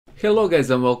Hello guys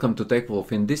and welcome to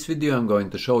TechWolf. In this video I'm going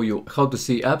to show you how to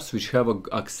see apps which have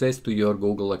access to your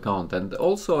Google account, and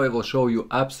also I will show you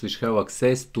apps which have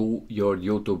access to your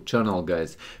YouTube channel,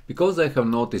 guys, because I have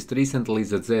noticed recently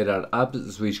that there are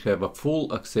apps which have a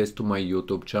full access to my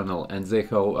YouTube channel, and they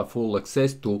have a full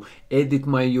access to edit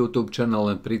my YouTube channel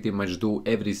and pretty much do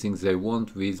everything they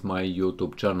want with my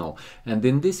YouTube channel. And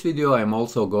in this video I'm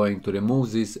also going to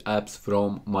remove these apps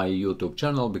from my YouTube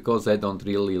channel because I don't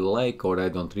really like, or I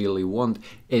don't really want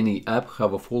any app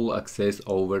have a full access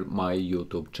over my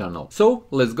YouTube channel. So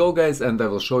let's go, guys, and I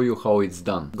will show you how it's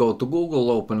done. Go to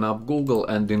Google, open up Google,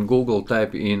 and in Google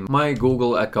type in my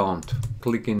Google account.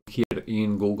 Click in here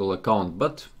in Google account,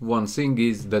 but one thing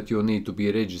is that you need to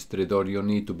be registered, or you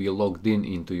need to be logged in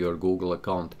into your Google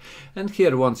account. And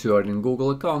here, once you are in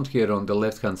Google account, here on the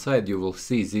left hand side you will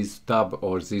see this tab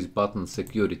or this button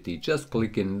security. Just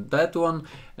click in that one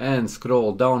and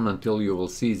scroll down until you will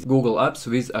see Google Apps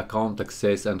with account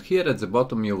access, and here at the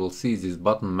bottom you will see this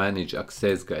button manage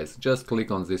access, guys. Just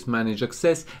click on this manage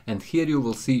access, and here you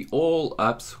will see all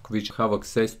apps which have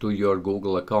access to your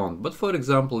Google account. But for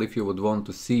example, if you would want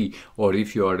to see, or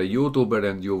if you are a YouTuber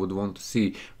and you would want to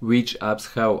see which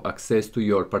apps have access to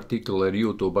your particular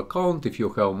YouTube account, if you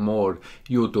have more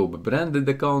YouTube branded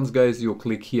accounts, guys, you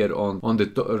click here on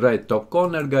the right top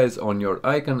corner, guys, on your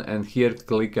icon, and here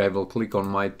I will click on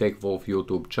my TechWolf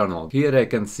YouTube channel. Here I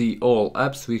can see all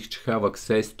apps which have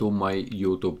access to my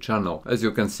YouTube channel. As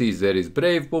you can see, there is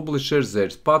Brave Publishers,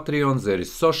 there's Patreon, there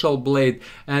is Social Blade,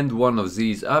 and one of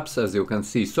these apps, as you can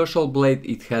see, Social Blade,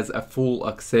 it has a full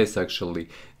access actually.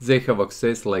 They have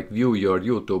access like view your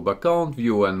YouTube account,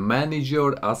 view and manage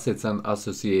your assets and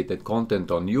associated content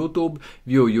on YouTube,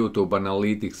 view YouTube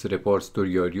analytics reports to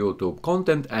your YouTube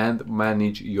content, and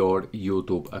manage your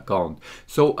YouTube account.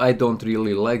 So I don't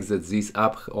really like that this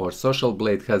app or Social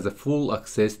Blade has a full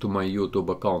access to my YouTube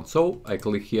account. So I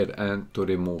click here and to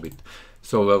remove it.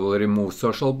 So I will remove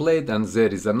Social Blade, and there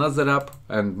is another app,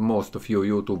 and most of you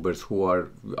YouTubers who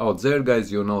are out there,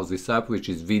 guys, you know this app, which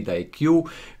is vidIQ,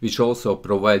 which also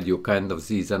provide you kind of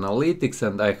these analytics,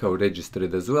 and I have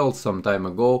registered as well some time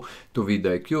ago to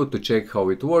vidIQ to check how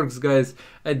it works, guys.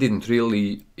 I didn't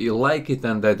really like it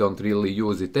and I don't really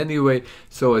use it anyway.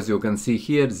 So as you can see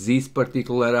here, this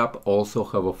particular app also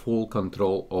have a full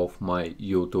control of my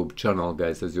YouTube channel,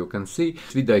 guys. As you can see,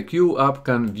 vidIQ app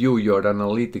can view your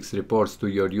analytics reports to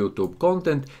your YouTube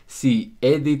content, see,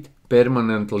 edit,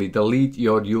 permanently delete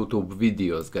your YouTube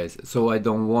videos, guys. So I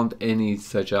don't want any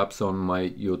such apps on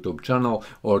my YouTube channel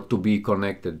or to be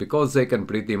connected, because they can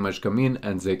pretty much come in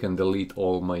and they can delete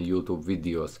all my YouTube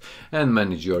videos and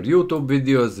manage your YouTube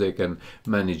videos. They can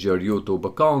manage your YouTube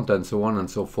account and so on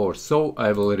and so forth. So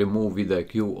I will remove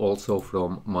vidIQ also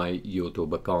from my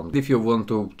YouTube account. If you want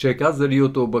to check other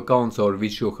YouTube accounts or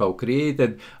which you have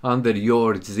created under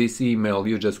this email,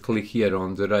 you just click here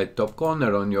on the right top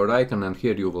corner on your icon, and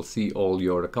here you will see all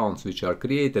your accounts which are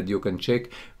created. You can check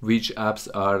which apps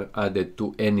are added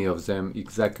to any of them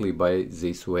exactly by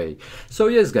this way. So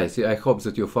yes, guys, I hope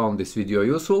that you found this video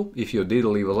useful. If you did,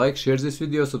 leave a like, share this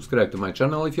video, subscribe to my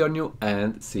channel if you are new,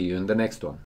 and see you in the next one.